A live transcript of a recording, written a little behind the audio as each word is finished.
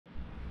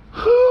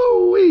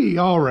Hey,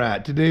 all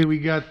right, today we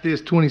got this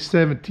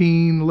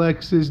 2017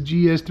 Lexus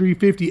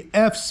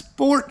GS350F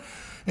Sport,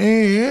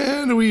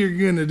 and we are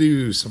gonna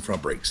do some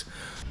front brakes.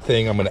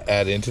 Thing I'm gonna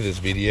add into this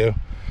video.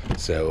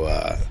 So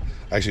I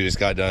actually just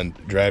got done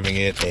driving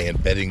it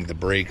and bedding the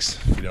brakes.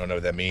 If you don't know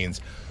what that means,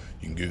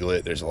 you can Google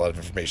it. There's a lot of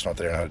information out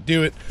there on how to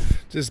do it.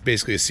 Just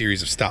basically a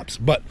series of stops.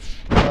 But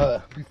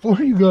before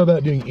you go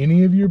about doing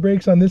any of your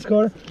brakes on this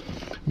car,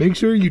 make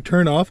sure you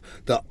turn off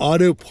the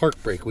auto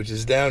park brake, which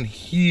is down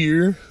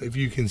here, if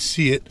you can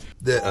see it.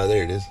 There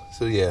it is.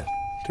 So yeah,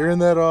 turn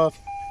that off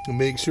and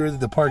make sure that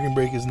the parking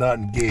brake is not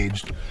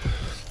engaged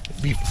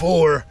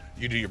before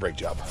you do your brake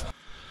job.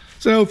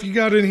 So if you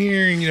got in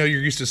here and you're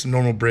used to some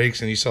normal brakes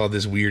and you saw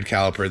this weird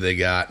caliper they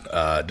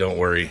got, don't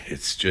worry,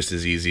 it's just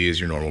as easy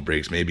as your normal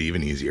brakes, maybe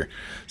even easier.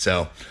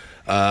 So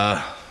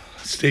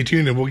stay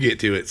tuned and we'll get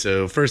to it.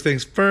 So first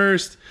things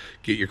first,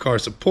 get your car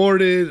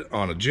supported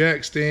on a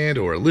jack stand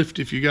or a lift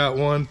if you got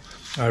one,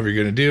 however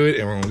you're gonna do it,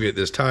 and we're gonna get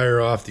this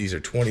tire off. These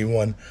are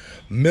 21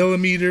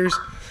 millimeters.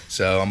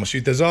 So I'm gonna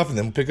shoot those off and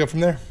then we'll pick up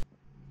from there.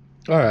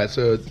 All right,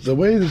 so the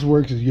way this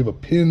works is you have a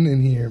pin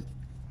in here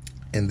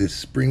and this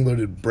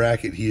spring-loaded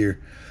bracket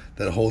here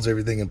that holds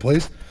everything in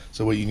place.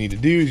 So what you need to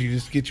do is you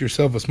just get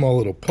yourself a small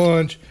little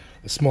punch,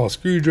 a small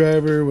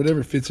screwdriver,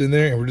 whatever fits in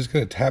there, and we're just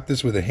gonna tap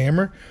this with a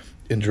hammer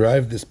and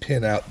drive this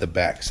pin out the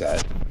back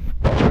side.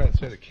 I'll try and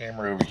set the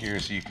camera over here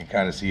so you can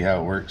kind of see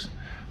how it works,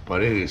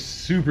 but it is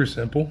super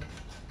simple,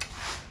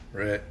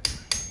 right?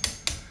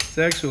 It's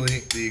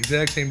actually the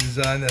exact same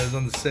design that was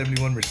on the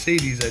 71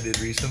 Mercedes I did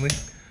recently.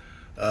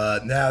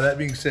 Now that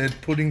being said,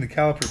 putting the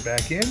caliper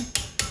back in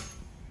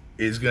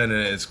is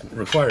it's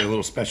require a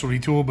little specialty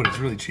tool, but it's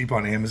really cheap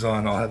on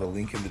Amazon. I'll have a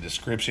link in the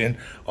description.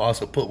 I'll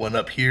also put one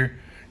up here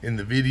in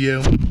the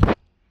video.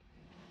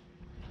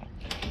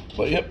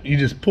 But yep, you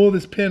just pull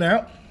this pin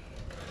out,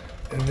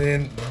 and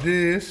then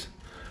this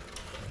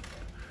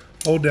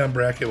hold down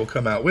bracket will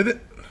come out with it,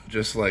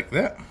 just like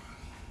that.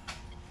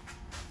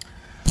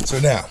 So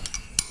now,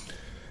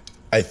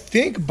 I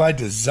think by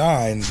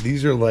design,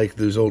 these are like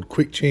those old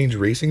quick change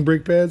racing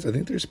brake pads. I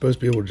think they're supposed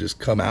to be able to just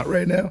come out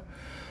right now,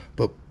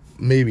 but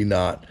maybe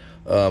not.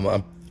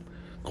 I'm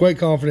quite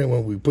confident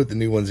when we put the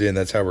new ones in,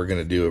 that's how we're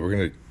gonna do it. We're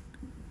gonna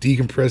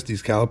decompress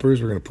these calipers,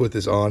 we're gonna put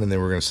this on, and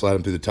then we're gonna slide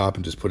them through the top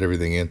and just put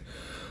everything in.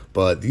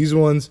 But these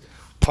ones,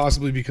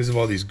 possibly because of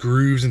all these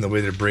grooves and the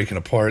way they're breaking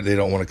apart, they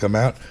don't wanna come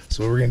out.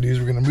 So what we're gonna do is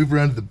we're gonna move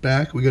around to the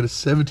back. We got a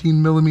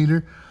 17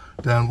 millimeter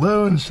down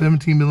low and a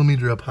 17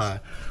 millimeter up high.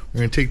 We're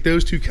gonna take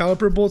those two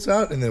caliper bolts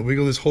out and then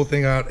wiggle this whole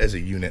thing out as a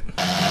unit.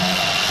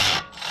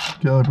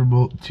 Caliper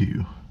bolt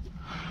 2.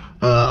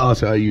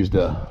 Also, I used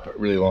a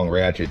really long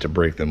ratchet to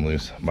break them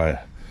loose.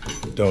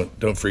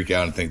 Don't freak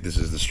out and think this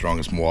is the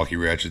strongest Milwaukee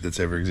ratchet that's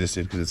ever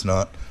existed, because it's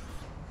not.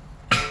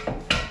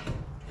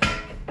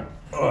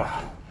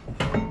 Ugh.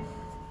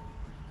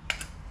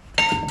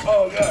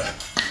 Oh god!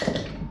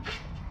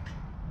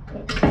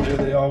 There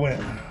they all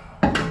went.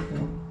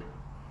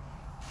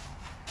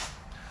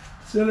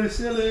 Silly,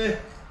 silly.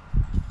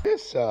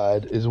 This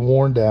side is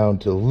worn down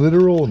to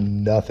literal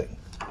nothing,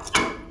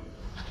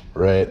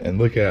 right? And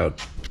look how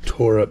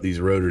tore up these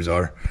rotors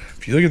are.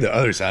 If you look at the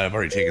other side, I've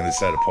already taken this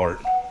side apart.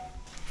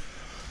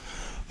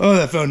 Oh,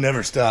 that phone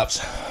never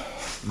stops.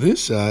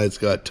 This side's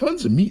got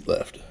tons of meat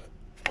left.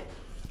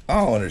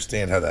 I don't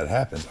understand how that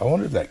happens. I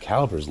wonder if that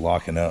caliper's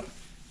locking up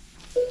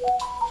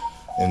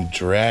and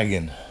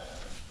dragging.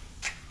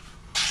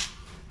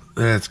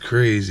 That's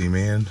crazy,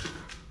 man.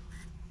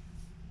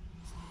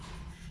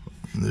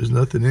 There's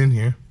nothing in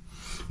here.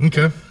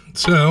 Okay,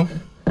 so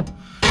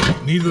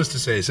needless to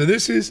say, so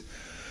this is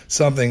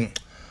something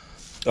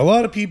a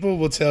lot of people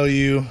will tell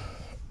you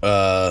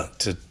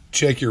to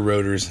check your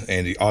rotors,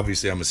 and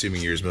obviously I'm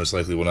assuming yours most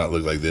likely will not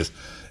look like this,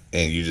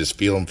 and you just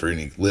feel them for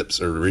any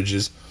lips or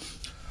ridges.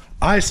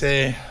 I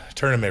say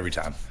turn them every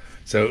time.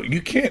 So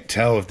you can't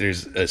tell if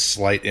there's a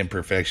slight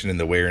imperfection in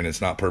the wear and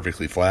it's not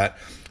perfectly flat.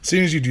 As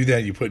soon as you do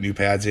that, you put new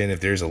pads in. If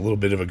there's a little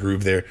bit of a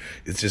groove there,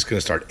 it's just going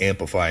to start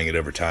amplifying it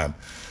over time.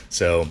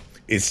 So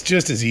it's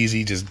just as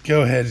easy. Just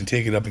go ahead and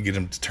take it up and get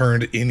them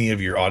turned. Any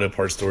of your auto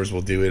parts stores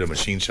will do it. A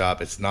machine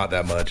shop, it's not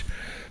that much.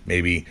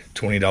 Maybe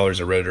 $20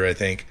 a rotor, I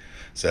think.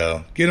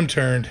 So get them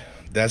turned.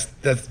 That's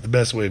the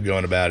best way of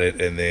going about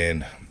it. And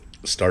then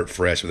start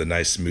fresh with a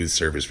nice smooth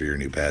surface for your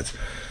new pads.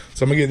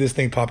 So I'm gonna get this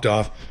thing popped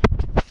off.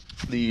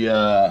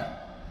 The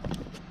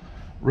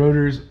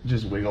rotors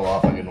just wiggle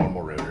off like a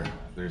normal rotor.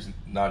 There's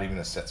not even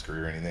a set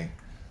screw or anything.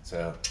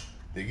 So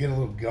they get a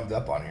little gummed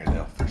up on here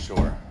though, for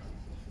sure.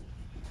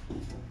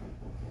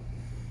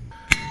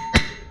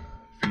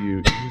 If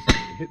you just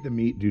hit the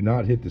meat, do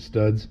not hit the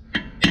studs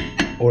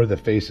or the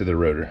face of the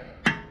rotor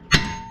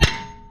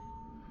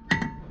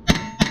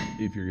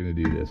if you're gonna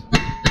do this.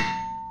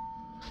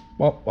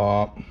 Bop,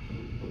 bop.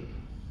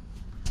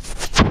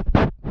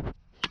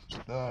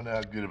 Oh, now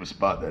how good of a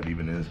spot that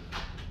even is.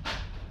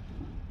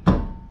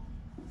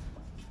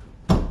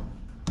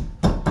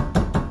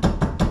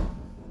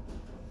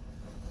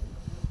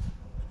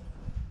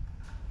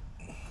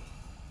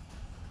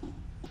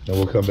 Then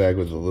we'll come back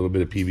with a little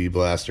bit of PB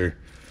Blaster,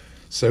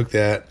 soak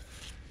that,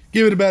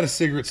 Give it about a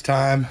cigarette's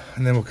time,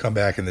 and then we'll come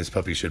back and this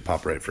puppy should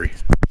pop right free.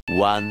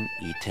 One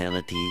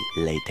eternity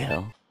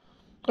later.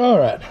 All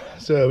right,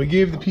 so we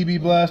gave the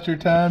PB Blaster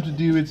time to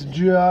do its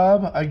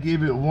job. I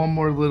gave it one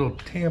more little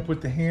tamp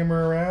with the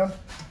hammer around,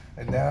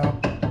 and now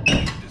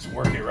just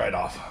work it right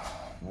off.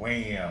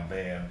 Wham,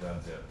 bam, done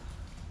so.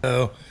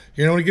 So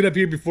you're gonna wanna get up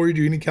here before you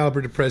do any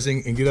caliper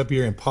depressing and get up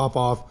here and pop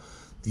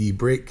off the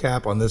brake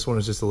cap. On this one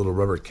is just a little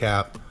rubber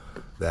cap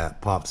that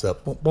pops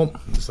up, boom, boom,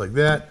 just like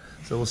that.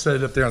 So we'll set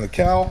it up there on the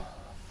cowl.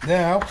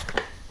 Now,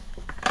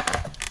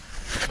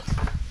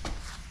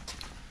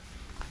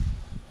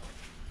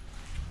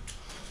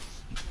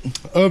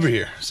 over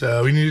here,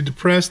 so we need to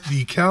depress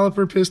the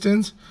caliper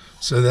pistons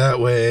so that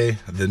way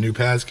the new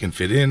pads can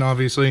fit in,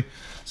 obviously.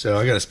 So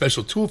I got a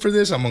special tool for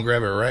this. I'm gonna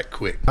grab it right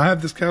quick. I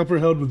have this caliper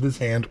held with this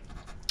hand.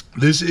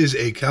 This is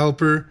a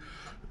caliper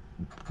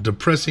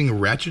depressing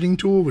ratcheting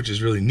tool, which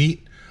is really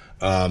neat.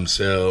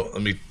 So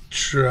let me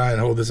try and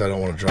hold this. I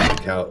don't want to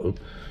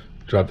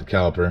drop the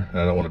caliper, and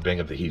I don't want to bang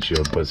up the heat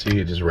shield, but see,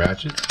 it just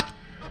ratchets,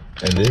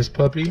 and this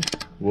puppy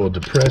will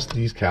depress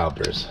these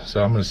calipers.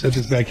 So I'm going to set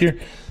this back here.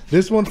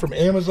 This one from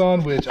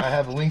Amazon, which I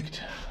have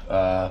linked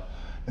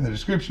in the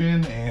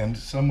description and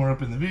somewhere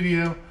up in the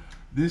video.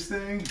 This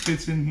thing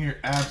fits in here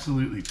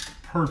absolutely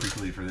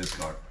perfectly for this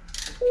car.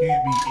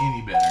 Can't be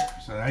any better.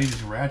 So now you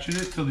just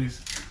ratchet it till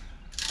these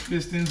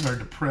pistons are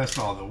depressed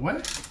all the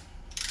way.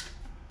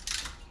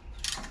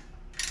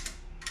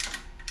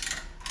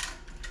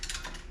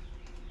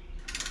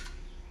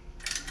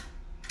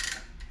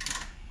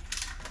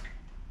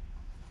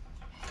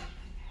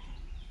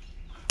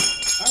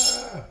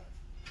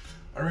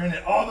 I ran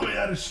it all the way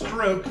out of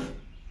stroke,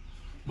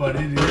 but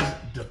it is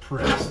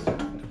depressed.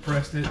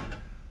 Depressed it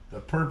the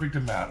perfect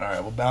amount. All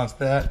right, we'll bounce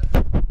that.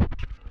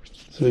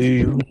 So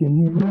you look in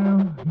here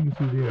now, you can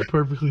see they are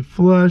perfectly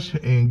flush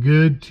and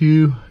good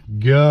to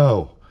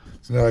go.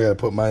 So now I gotta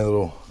put my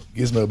little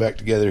gizmo back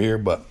together here,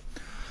 but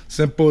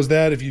simple as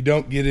that. If you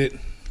don't get it,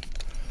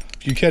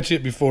 if you catch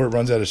it before it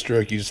runs out of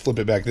stroke, you just flip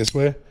it back this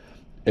way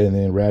and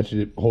then ratchet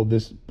it, hold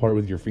this part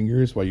with your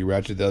fingers while you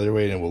ratchet the other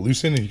way, and it will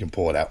loosen and you can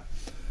pull it out.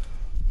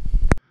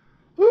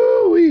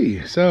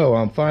 Woo-wee. So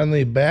I'm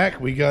finally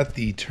back. We got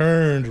the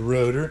turned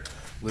rotor.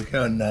 Look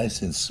how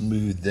nice and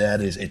smooth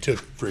that is. It took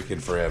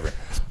freaking forever.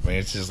 I mean,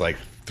 it's just like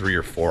 3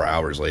 or 4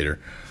 hours later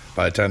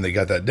by the time they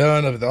got that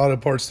done up at the auto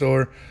parts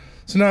store.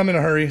 So now I'm in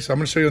a hurry. So I'm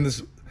going to show you on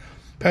this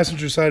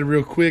passenger side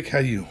real quick how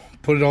you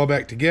put it all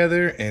back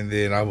together, and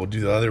then I will do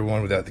the other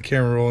one without the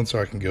camera rolling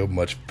so I can go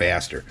much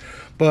faster.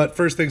 But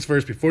first things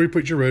first, before you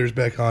put your rotors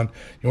back on,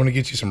 you want to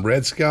get you some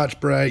red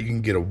Scotch-Brite. You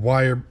can get a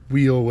wire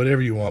wheel,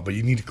 whatever you want, but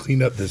you need to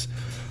clean up this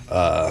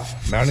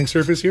mounting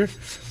surface here.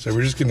 So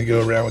we're just going to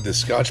go around with this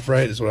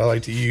Scotch-Brite is what I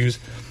like to use,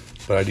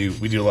 but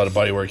we do a lot of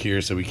body work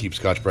here, so we keep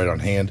Scotch-Brite on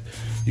hand.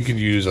 You can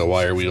use a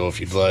wire wheel if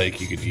you'd like.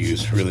 You could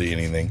use really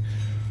anything.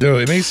 So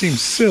it may seem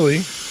silly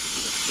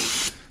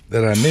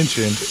that I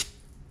mentioned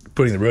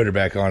putting the rotor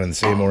back on in the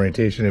same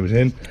orientation it was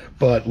in,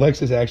 but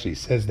Lexus actually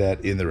says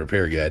that in the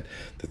repair guide,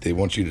 that they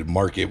want you to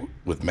mark it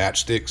with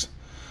matchsticks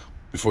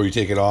before you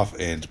take it off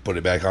and put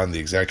it back on the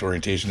exact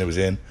orientation it was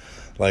in.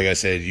 Like I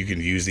said, you can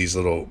use these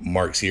little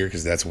marks here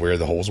because that's where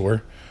the holes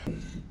were.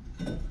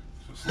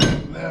 Just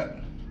like that,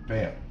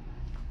 bam.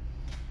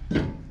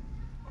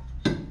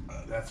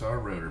 That's our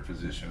rotor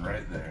position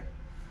right there.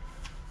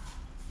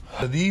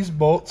 So these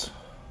bolts,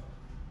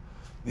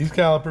 these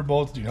caliper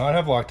bolts do not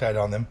have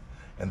Loctite on them,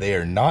 and they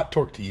are not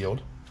torque to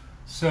yield.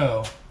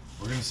 So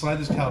we're going to slide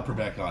this caliper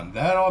back on.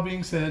 That all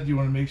being said, you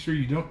want to make sure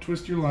you don't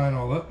twist your line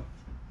all up,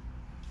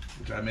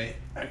 which I may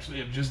actually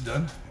have just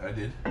done. I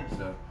did.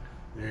 So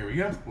there we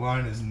go.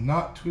 Line is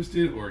not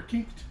twisted or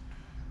kinked.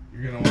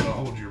 You're going to want to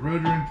hold your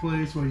rotor in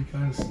place while you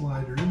kind of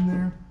slide her in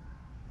there.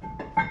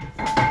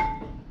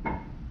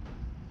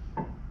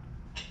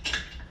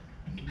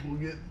 We'll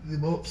get the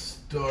bolts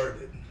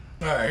started.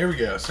 All right, here we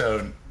go.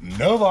 So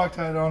no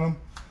Loctite on them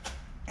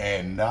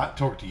and not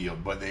torque to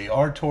yield, but they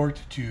are torqued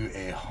to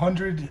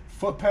 100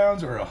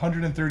 foot-pounds or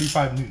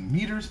 135 Newton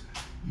meters.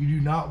 You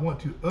do not want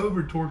to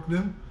over torque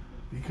them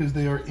because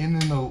they are in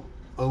an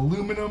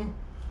aluminum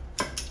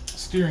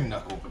steering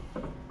knuckle.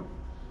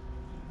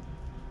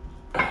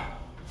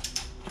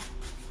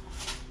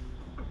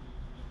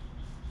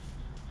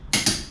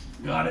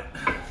 Got it.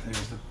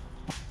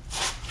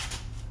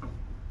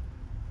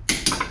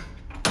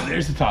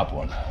 There's the top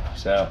one.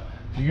 So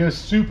if you go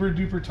super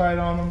duper tight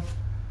on them,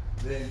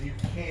 then you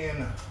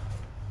can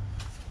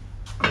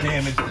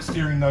damage the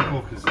steering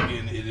knuckle because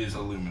again, it is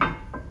aluminum.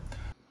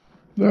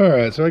 All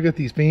right, so I got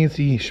these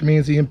fancy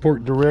schmancy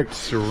import direct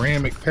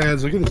ceramic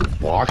pads. Look at this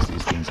box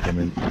these things come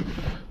in.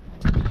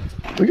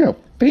 Look how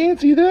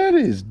fancy that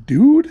is,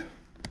 dude.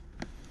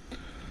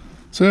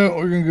 So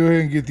we're gonna go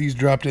ahead and get these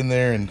dropped in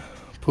there and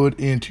put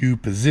into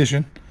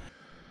position.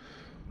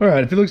 All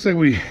right, if it looks like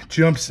we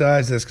jump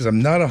sides, that's because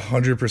I'm not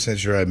 100%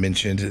 sure I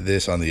mentioned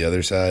this on the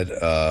other side.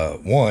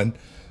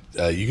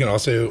 You can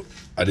also,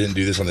 I didn't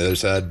do this on the other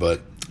side,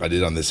 but I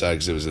did on this side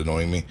because it was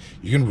annoying me.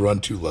 You can run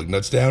 2 lug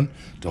nuts down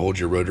to hold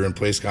your rotor in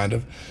place, kind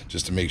of,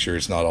 just to make sure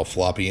it's not all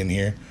floppy in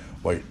here.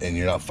 and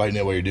you're not fighting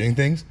it while you're doing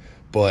things.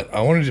 But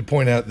I wanted to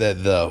point out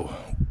that the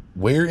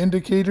wear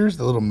indicators,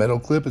 the little metal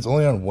clip, it's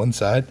only on one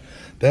side.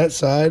 That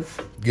side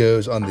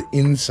goes on the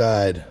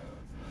inside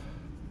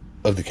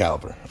of the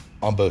caliper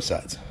on both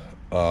sides.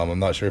 I'm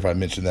not sure if I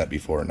mentioned that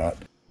before or not.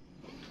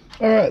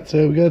 All right,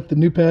 so we got the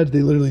new pads.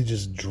 They literally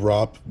just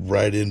drop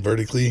right in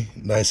vertically,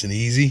 nice and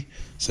easy.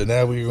 So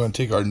now we're going to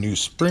take our new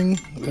spring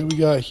that we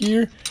got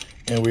here,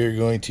 and we're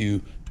going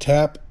to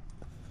tap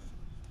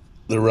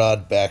the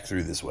rod back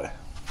through this way.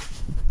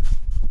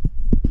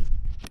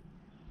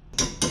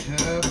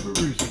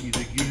 Caparuski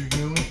to get her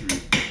going through.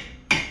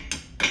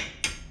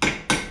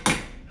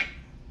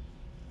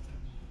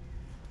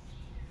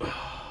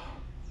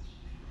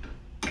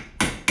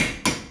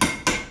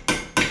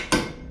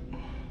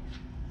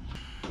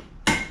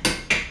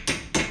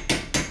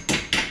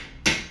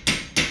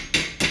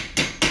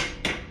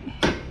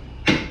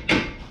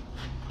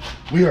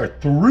 We are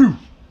through,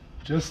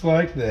 just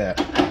like that.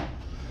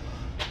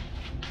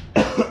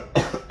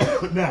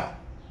 Now,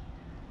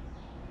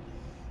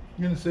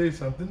 I'm gonna say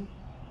something.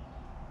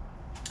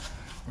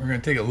 We're gonna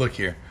take a look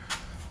here.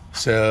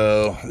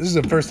 So this is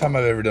the first time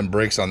I've ever done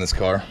brakes on this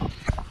car,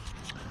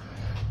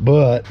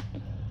 but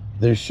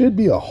there should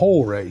be a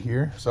hole right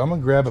here. So I'm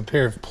gonna grab a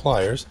pair of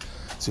pliers,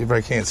 see if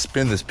I can't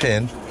spin this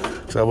pin.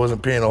 So I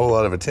wasn't paying a whole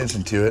lot of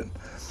attention to it,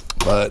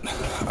 but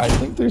I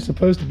think there's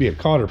supposed to be a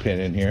cotter pin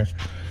in here,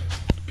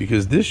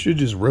 because this should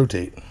just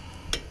rotate.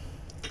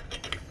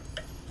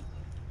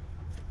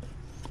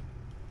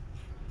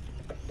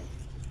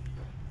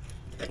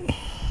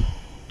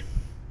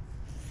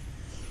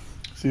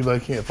 See if I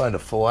can't find a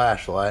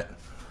flashlight,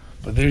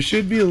 but there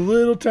should be a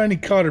little tiny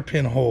cotter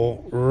pin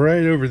hole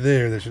right over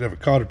there that should have a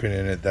cotter pin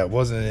in it that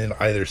wasn't in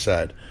either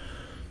side.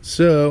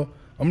 So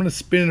I'm gonna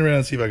spin it around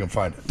and see if I can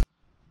find it.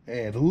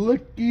 And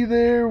looky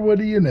there, what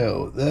do you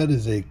know? That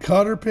is a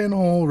cotter pin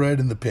hole right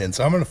in the pin.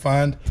 So I'm gonna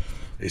find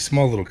a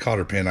small little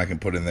cotter pin I can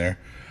put in there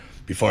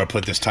before I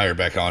put this tire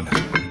back on.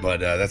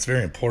 But that's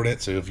very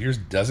important. So if yours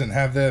doesn't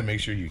have that, make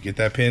sure you get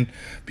that pin,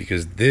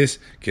 because this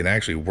can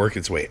actually work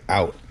its way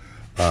out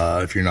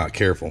if you're not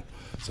careful.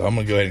 So I'm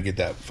gonna go ahead and get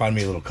that, find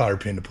me a little cotter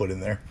pin to put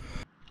in there.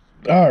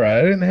 All right,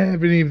 I didn't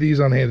have any of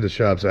these on hand at the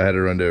shop, so I had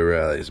to run to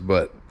O'Reilly's,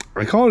 but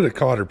I called it a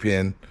cotter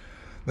pin.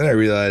 Then I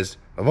realized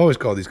I've always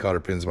called these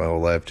cotter pins my whole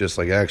life, just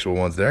like actual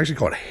ones. They're actually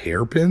called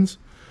hairpins.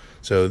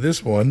 So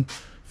this one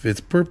fits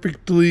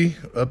perfectly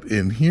up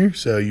in here.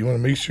 So you want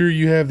to make sure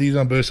you have these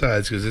on both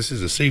sides, because this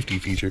is a safety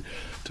feature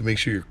to make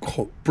sure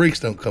your brakes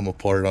don't come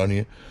apart on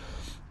you.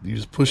 You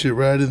just push it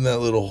right in that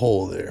little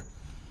hole there.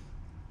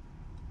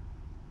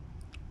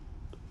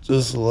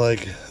 Just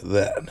like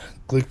that.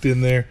 Clicked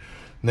in there.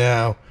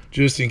 Now,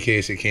 just in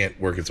case it can't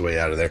work its way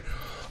out of there.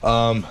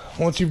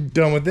 Once you've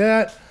done with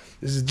that,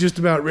 this is just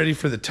about ready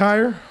for the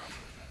tire.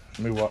 Let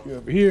me walk you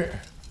over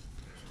here.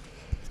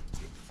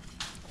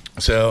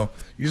 So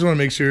you just want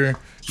to make sure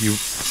you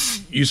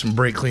use some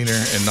brake cleaner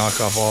and knock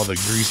off all the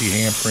greasy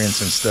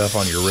handprints and stuff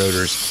on your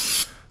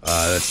rotors.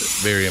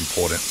 That's very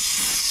important.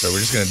 So we're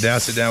just going to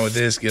douse it down with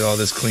this, get all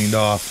this cleaned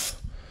off,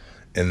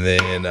 and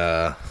then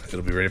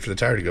it'll be ready for the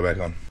tire to go back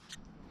on.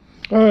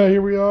 All right,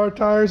 here we are,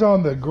 tires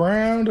on the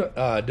ground.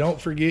 Don't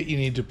forget, you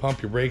need to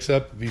pump your brakes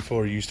up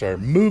before you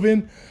start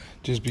moving,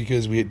 just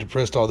because we had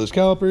depressed all those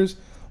calipers.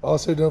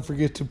 Also, don't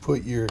forget to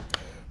put your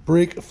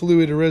brake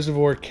fluid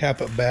reservoir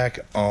cap back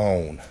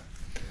on.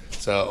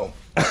 So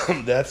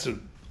that's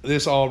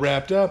this all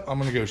wrapped up. I'm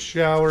gonna go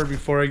shower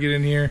before I get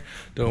in here.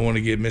 Don't want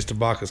to get Mr.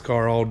 Baca's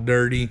car all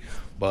dirty,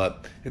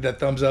 but hit that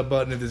thumbs up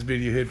button if this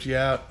video helps you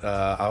out.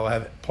 I'll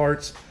have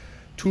parts,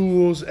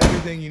 tools,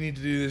 everything you need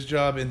to do this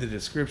job in the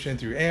description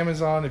through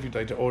Amazon. If you'd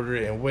like to order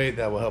it and wait,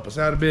 that will help us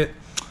out a bit.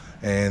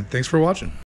 And thanks for watching.